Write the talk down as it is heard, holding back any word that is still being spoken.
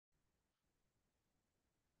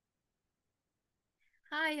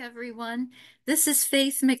Hi, everyone. This is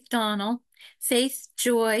Faith McDonald, Faith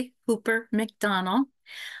Joy Hooper McDonald.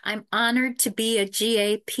 I'm honored to be a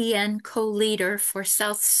GAPN co-leader for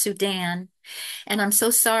South Sudan, and I'm so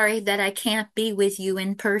sorry that I can't be with you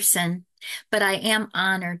in person. But I am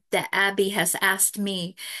honored that Abby has asked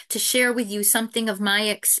me to share with you something of my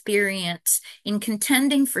experience in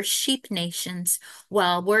contending for sheep nations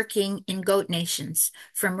while working in goat nations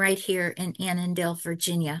from right here in Annandale,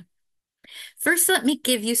 Virginia. First, let me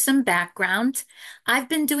give you some background. I've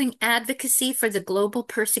been doing advocacy for the global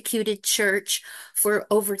persecuted church for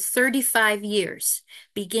over 35 years,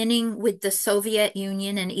 beginning with the Soviet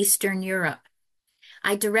Union and Eastern Europe.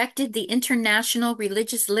 I directed the International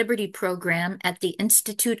Religious Liberty Program at the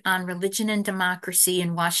Institute on Religion and Democracy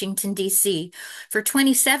in Washington, D.C. for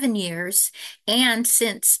 27 years, and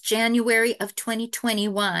since January of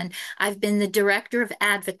 2021, I've been the Director of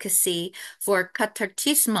Advocacy for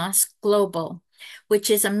Catartismos Global, which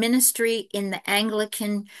is a ministry in the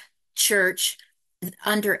Anglican Church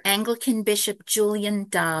under Anglican Bishop Julian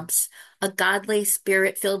Dobbs, a godly,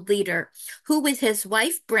 spirit-filled leader who, with his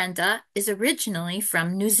wife Brenda, is originally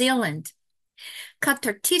from New Zealand.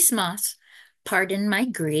 Katartismos, pardon my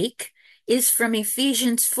Greek, is from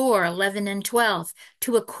Ephesians 4:11 and 12,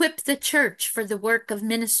 to equip the church for the work of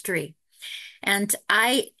ministry. And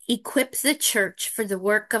I equip the church for the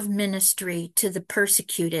work of ministry to the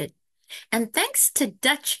persecuted. And thanks to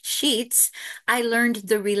Dutch sheets, I learned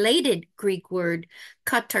the related Greek word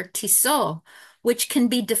katartiso, which can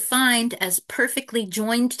be defined as perfectly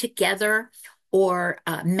joined together, or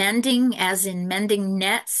mending, as in mending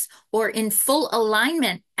nets, or in full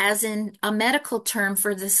alignment, as in a medical term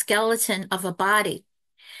for the skeleton of a body.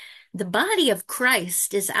 The body of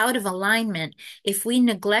Christ is out of alignment if we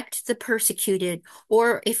neglect the persecuted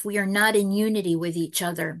or if we are not in unity with each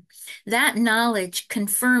other. That knowledge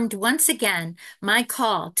confirmed once again my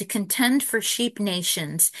call to contend for sheep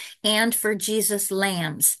nations and for Jesus'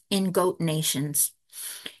 lambs in goat nations.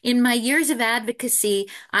 In my years of advocacy,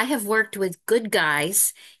 I have worked with good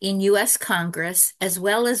guys in U.S. Congress as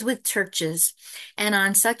well as with churches and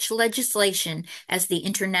on such legislation as the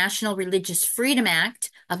International Religious Freedom Act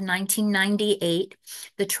of 1998,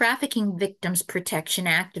 the Trafficking Victims Protection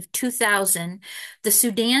Act of 2000, the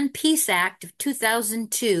Sudan Peace Act of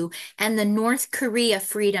 2002, and the North Korea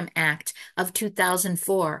Freedom Act of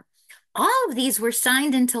 2004. All of these were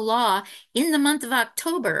signed into law in the month of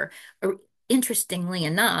October, interestingly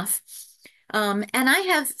enough. And I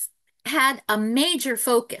have had a major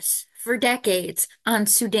focus for decades on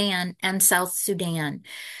Sudan and South Sudan,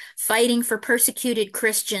 fighting for persecuted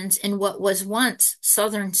Christians in what was once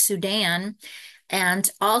Southern Sudan,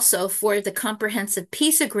 and also for the Comprehensive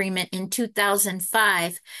Peace Agreement in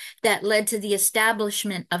 2005 that led to the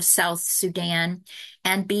establishment of South Sudan,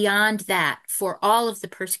 and beyond that, for all of the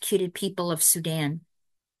persecuted people of Sudan.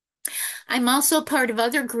 I'm also part of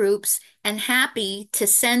other groups and happy to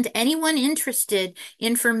send anyone interested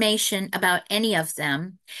information about any of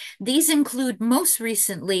them. These include most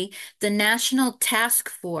recently the National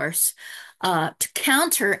Task Force to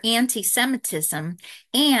Counter Anti-Semitism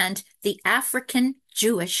and the African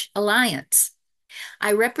Jewish Alliance.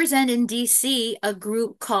 I represent in DC a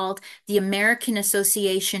group called the American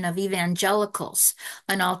Association of Evangelicals,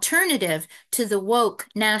 an alternative to the woke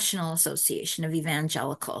National Association of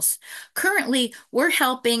Evangelicals. Currently, we're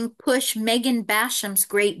helping push Megan Basham's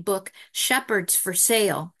great book, Shepherds for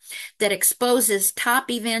Sale, that exposes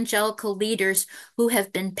top evangelical leaders who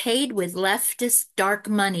have been paid with leftist dark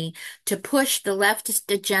money to push the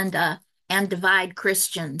leftist agenda and divide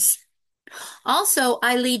Christians. Also,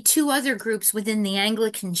 I lead two other groups within the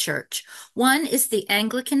Anglican Church. One is the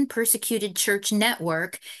Anglican Persecuted Church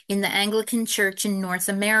Network in the Anglican Church in North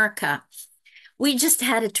America. We just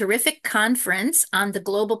had a terrific conference on the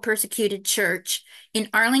global persecuted church in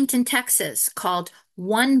Arlington, Texas, called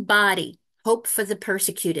One Body, Hope for the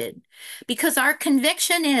Persecuted. Because our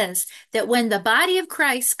conviction is that when the body of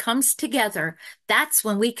Christ comes together, that's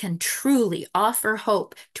when we can truly offer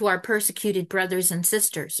hope to our persecuted brothers and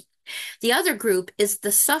sisters. The other group is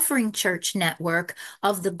the Suffering Church Network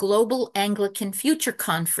of the Global Anglican Future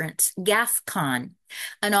Conference, GAFCON,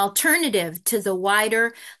 an alternative to the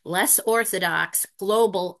wider, less orthodox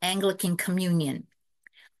Global Anglican Communion.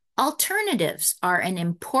 Alternatives are an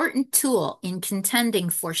important tool in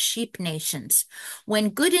contending for sheep nations. When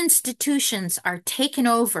good institutions are taken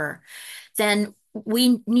over, then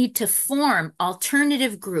we need to form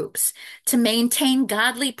alternative groups to maintain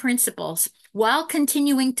godly principles while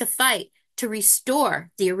continuing to fight to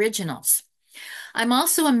restore the originals. I'm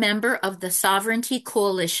also a member of the Sovereignty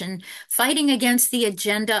Coalition fighting against the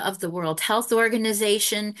agenda of the World Health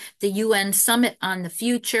Organization, the UN Summit on the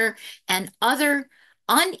Future, and other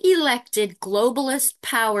unelected globalist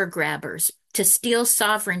power grabbers to steal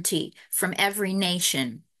sovereignty from every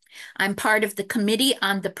nation. I'm part of the Committee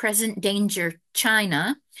on the Present Danger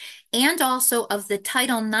China and also of the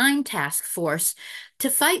Title IX task force to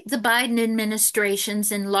fight the Biden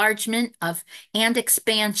administration's enlargement of and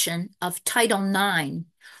expansion of Title IX,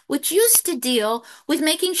 which used to deal with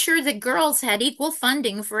making sure that girls had equal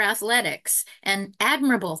funding for athletics and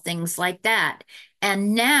admirable things like that,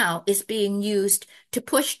 and now is being used to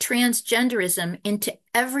push transgenderism into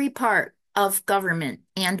every part of government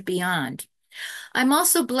and beyond. I'm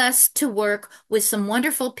also blessed to work with some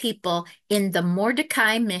wonderful people in the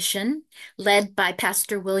Mordecai Mission, led by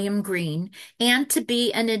Pastor William Green, and to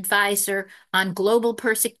be an advisor on global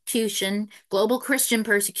persecution, global Christian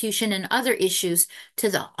persecution, and other issues to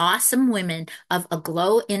the awesome women of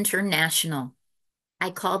Aglow International.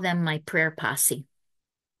 I call them my prayer posse.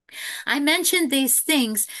 I mention these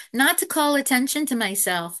things not to call attention to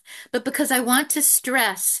myself, but because I want to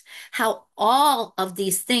stress how all of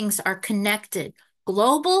these things are connected,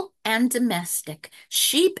 global and domestic,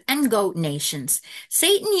 sheep and goat nations.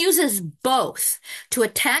 Satan uses both to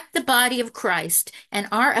attack the body of Christ and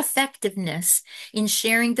our effectiveness in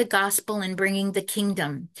sharing the gospel and bringing the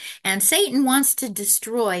kingdom. And Satan wants to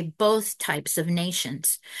destroy both types of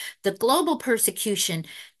nations. The global persecution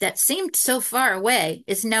that seemed so far away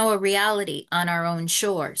is now a reality on our own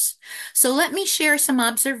shores. So let me share some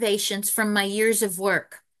observations from my years of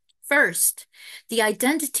work. First, the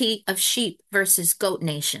identity of sheep versus goat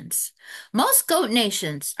nations. Most goat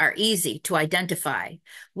nations are easy to identify.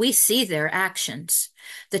 We see their actions.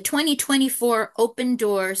 The 2024 Open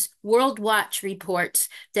Doors World Watch reports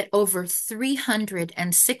that over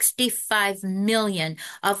 365 million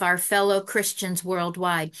of our fellow Christians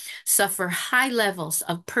worldwide suffer high levels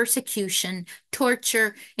of persecution,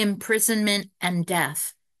 torture, imprisonment, and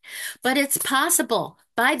death. But it's possible,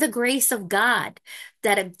 by the grace of God,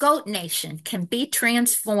 that a goat nation can be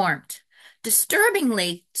transformed.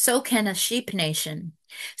 Disturbingly, so can a sheep nation.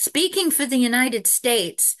 Speaking for the United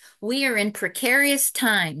States, we are in precarious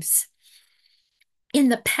times. In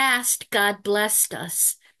the past, God blessed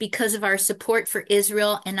us because of our support for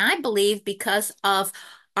Israel, and I believe because of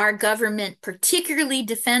our government particularly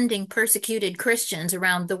defending persecuted Christians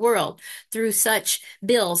around the world through such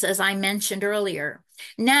bills as I mentioned earlier.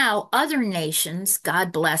 Now, other nations,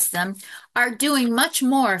 God bless them, are doing much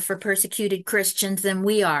more for persecuted Christians than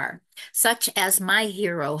we are, such as my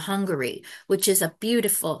hero, Hungary, which is a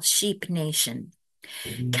beautiful sheep nation.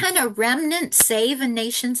 Can a remnant save a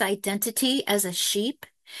nation's identity as a sheep?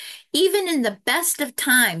 Even in the best of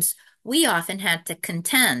times, we often had to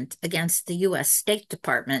contend against the U.S. State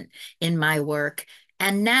Department in my work.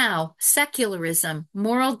 And now, secularism,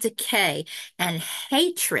 moral decay, and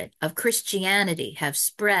hatred of Christianity have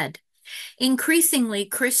spread. Increasingly,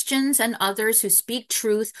 Christians and others who speak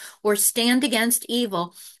truth or stand against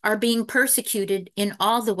evil are being persecuted in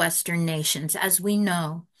all the Western nations, as we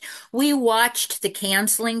know. We watched the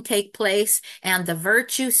canceling take place and the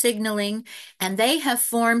virtue signaling, and they have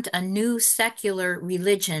formed a new secular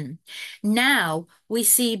religion. Now we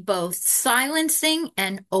see both silencing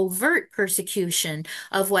and overt persecution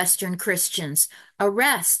of Western Christians,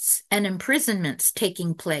 arrests and imprisonments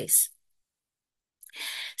taking place.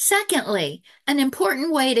 Secondly, an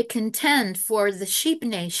important way to contend for the sheep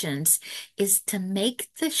nations is to make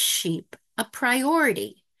the sheep a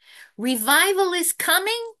priority. Revival is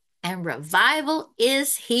coming and revival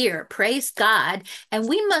is here. Praise God. And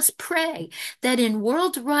we must pray that in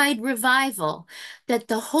worldwide revival, that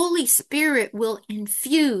the Holy Spirit will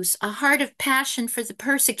infuse a heart of passion for the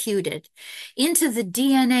persecuted into the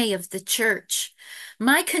DNA of the church.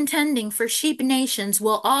 My contending for sheep nations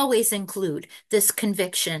will always include this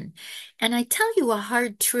conviction. And I tell you a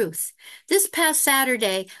hard truth. This past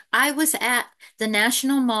Saturday, I was at the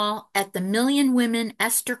National Mall at the Million Women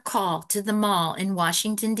Esther Call to the Mall in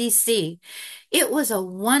Washington, D.C. It was a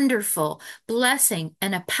wonderful blessing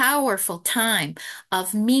and a powerful time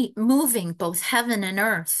of me moving both heaven and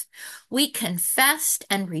earth. We confessed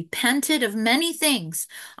and repented of many things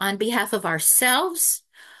on behalf of ourselves,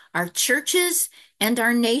 our churches, and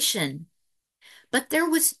our nation. But there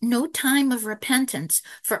was no time of repentance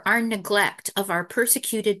for our neglect of our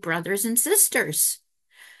persecuted brothers and sisters.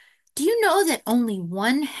 Do you know that only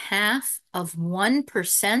 1/2 of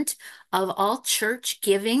 1% of all church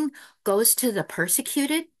giving goes to the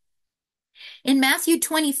persecuted? In Matthew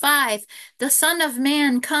 25, the Son of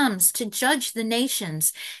Man comes to judge the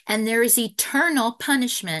nations, and there is eternal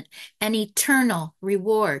punishment and eternal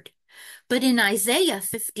reward. But in Isaiah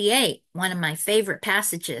 58, one of my favorite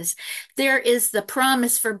passages, there is the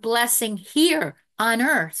promise for blessing here on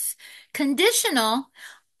earth, conditional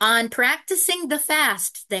on practicing the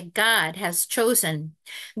fast that God has chosen.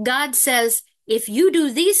 God says, if you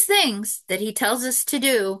do these things that he tells us to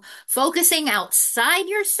do, focusing outside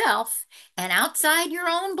yourself and outside your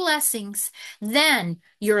own blessings, then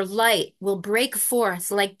your light will break forth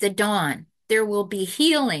like the dawn. There will be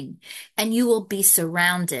healing and you will be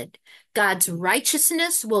surrounded. God's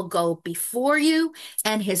righteousness will go before you,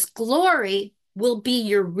 and his glory will be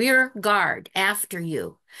your rear guard after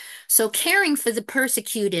you. So, caring for the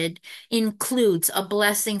persecuted includes a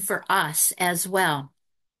blessing for us as well.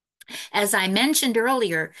 As I mentioned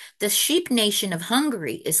earlier, the sheep nation of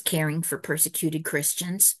Hungary is caring for persecuted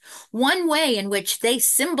Christians. One way in which they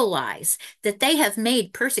symbolize that they have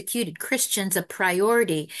made persecuted Christians a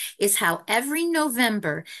priority is how every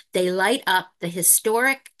November they light up the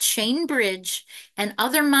historic Chain Bridge and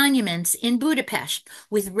other monuments in Budapest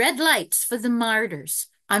with red lights for the martyrs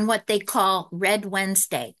on what they call Red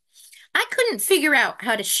Wednesday. I couldn't figure out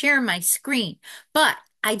how to share my screen, but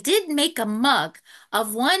I did make a mug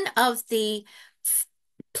of one of the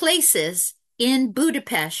places in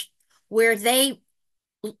Budapest where they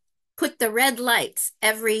put the red lights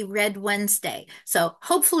every Red Wednesday. So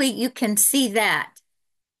hopefully you can see that.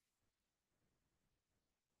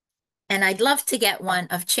 And I'd love to get one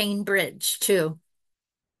of Chain Bridge too.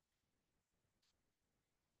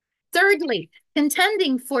 Thirdly,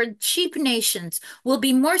 contending for sheep nations will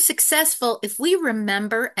be more successful if we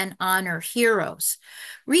remember and honor heroes.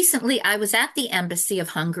 Recently, I was at the Embassy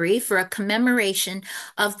of Hungary for a commemoration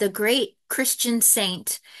of the great Christian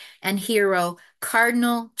saint and hero,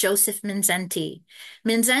 Cardinal Joseph Mindszenty.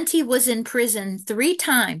 Mindszenty was in prison 3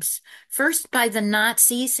 times, first by the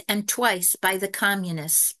Nazis and twice by the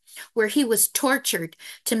communists, where he was tortured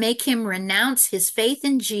to make him renounce his faith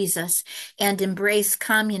in Jesus and embrace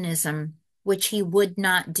communism, which he would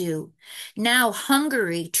not do. Now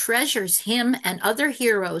Hungary treasures him and other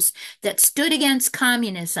heroes that stood against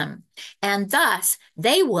communism, and thus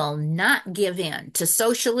they will not give in to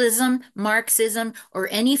socialism, Marxism, or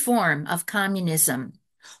any form of communism.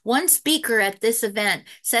 One speaker at this event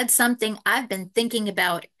said something I've been thinking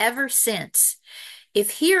about ever since.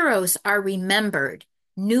 If heroes are remembered,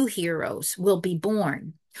 new heroes will be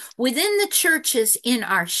born. Within the churches in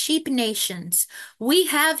our sheep nations, we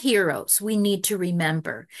have heroes we need to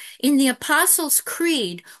remember. In the Apostles'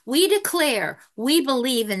 Creed, we declare we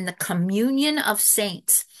believe in the communion of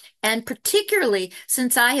saints. And particularly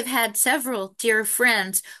since I have had several dear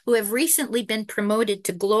friends who have recently been promoted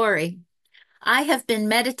to glory, I have been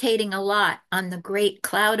meditating a lot on the great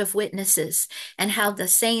cloud of witnesses and how the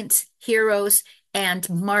saints, heroes, and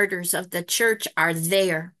martyrs of the church are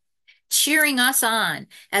there, cheering us on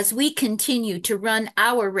as we continue to run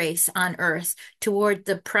our race on earth toward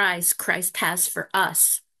the prize Christ has for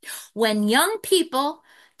us. When young people,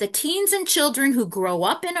 the teens and children who grow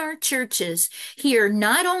up in our churches, hear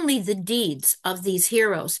not only the deeds of these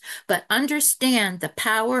heroes, but understand the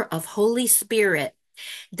power of Holy Spirit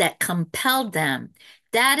that compelled them,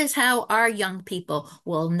 that is how our young people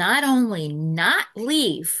will not only not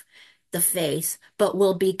leave the faith, but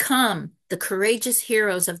will become the courageous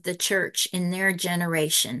heroes of the church in their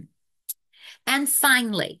generation. And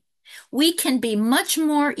finally, we can be much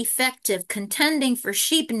more effective contending for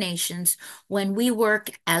sheep nations when we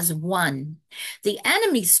work as one. The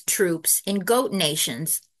enemy's troops in goat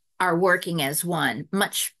nations are working as one,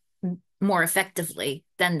 much more effectively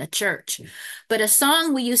than the church. But a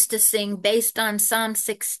song we used to sing based on Psalm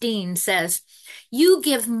 16 says, "You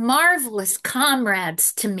give marvelous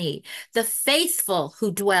comrades to me, the faithful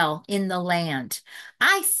who dwell in the land."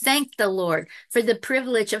 I thank the Lord for the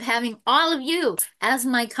privilege of having all of you as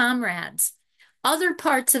my comrades. Other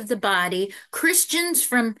parts of the body, Christians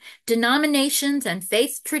from denominations and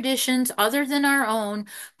faith traditions other than our own,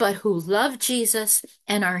 but who love Jesus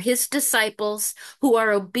and are his disciples, who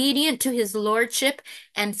are obedient to his lordship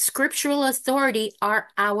and scriptural authority, are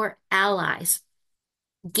our allies,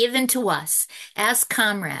 given to us as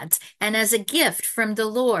comrades and as a gift from the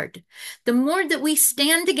Lord. The more that we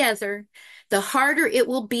stand together, the harder it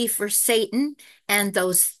will be for Satan and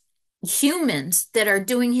those humans that are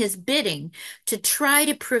doing his bidding to try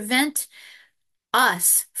to prevent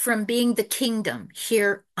us from being the kingdom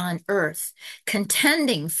here on earth,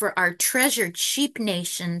 contending for our treasured sheep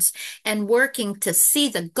nations and working to see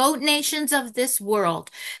the goat nations of this world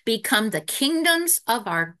become the kingdoms of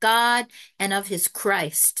our God and of his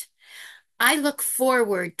Christ. I look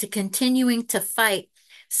forward to continuing to fight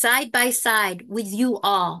side by side with you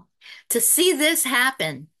all to see this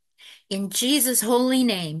happen in Jesus' holy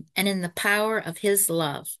name and in the power of his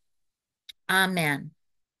love. Amen.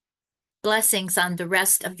 Blessings on the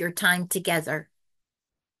rest of your time together.